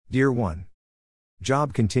Dear 1.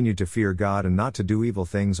 Job continued to fear God and not to do evil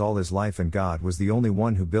things all his life, and God was the only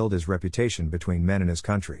one who built his reputation between men and his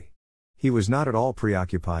country. He was not at all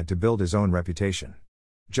preoccupied to build his own reputation.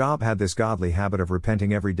 Job had this godly habit of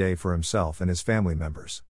repenting every day for himself and his family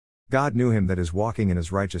members. God knew him that is walking in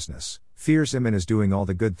his righteousness, fears him and is doing all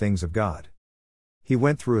the good things of God. He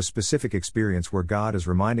went through a specific experience where God is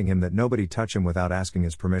reminding him that nobody touch him without asking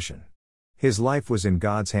his permission. His life was in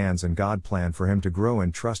God's hands, and God planned for him to grow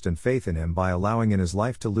in trust and faith in him by allowing in his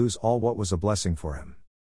life to lose all what was a blessing for him.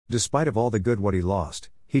 Despite of all the good what he lost,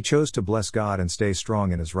 he chose to bless God and stay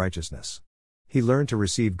strong in his righteousness. He learned to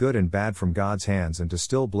receive good and bad from God's hands and to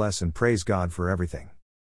still bless and praise God for everything.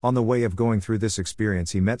 On the way of going through this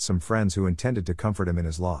experience, he met some friends who intended to comfort him in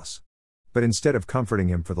his loss. But instead of comforting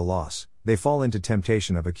him for the loss, they fall into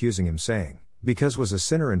temptation of accusing him, saying, because was a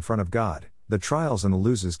sinner in front of God, the trials and the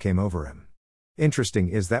losses came over him. Interesting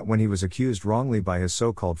is that when he was accused wrongly by his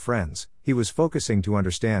so-called friends, he was focusing to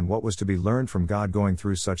understand what was to be learned from God going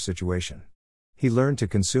through such situation. He learned to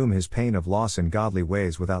consume his pain of loss in godly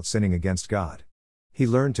ways without sinning against God. He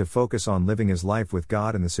learned to focus on living his life with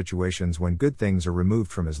God in the situations when good things are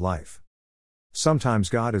removed from his life. Sometimes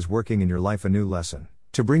God is working in your life a new lesson,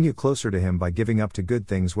 to bring you closer to him by giving up to good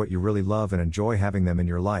things what you really love and enjoy having them in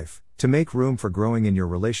your life, to make room for growing in your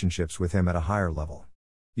relationships with him at a higher level.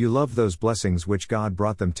 You loved those blessings which God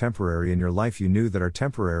brought them temporary in your life, you knew that are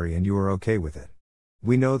temporary, and you are okay with it.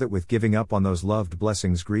 We know that with giving up on those loved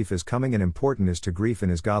blessings, grief is coming, and important is to grief in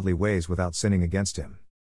his godly ways without sinning against him.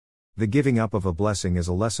 The giving up of a blessing is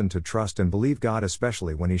a lesson to trust and believe God,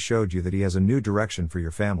 especially when he showed you that he has a new direction for your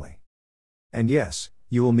family. And yes,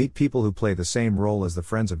 you will meet people who play the same role as the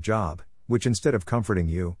friends of Job, which instead of comforting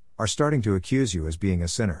you, are starting to accuse you as being a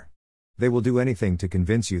sinner. They will do anything to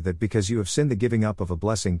convince you that because you have sinned, the giving up of a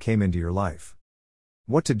blessing came into your life.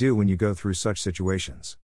 What to do when you go through such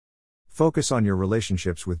situations? Focus on your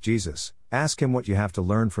relationships with Jesus, ask him what you have to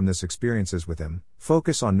learn from this experiences with him,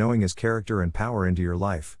 focus on knowing his character and power into your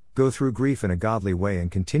life, go through grief in a godly way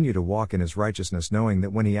and continue to walk in his righteousness, knowing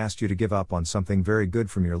that when he asked you to give up on something very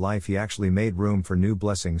good from your life, he actually made room for new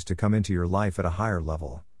blessings to come into your life at a higher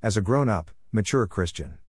level, as a grown-up, mature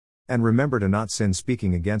Christian. And remember to not sin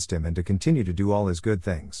speaking against him and to continue to do all his good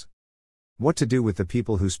things. What to do with the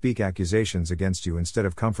people who speak accusations against you instead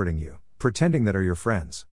of comforting you, pretending that are your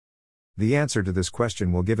friends? The answer to this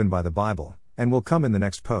question will be given by the Bible, and will come in the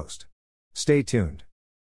next post. Stay tuned.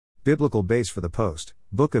 Biblical base for the post,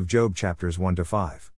 Book of Job chapters 1-5.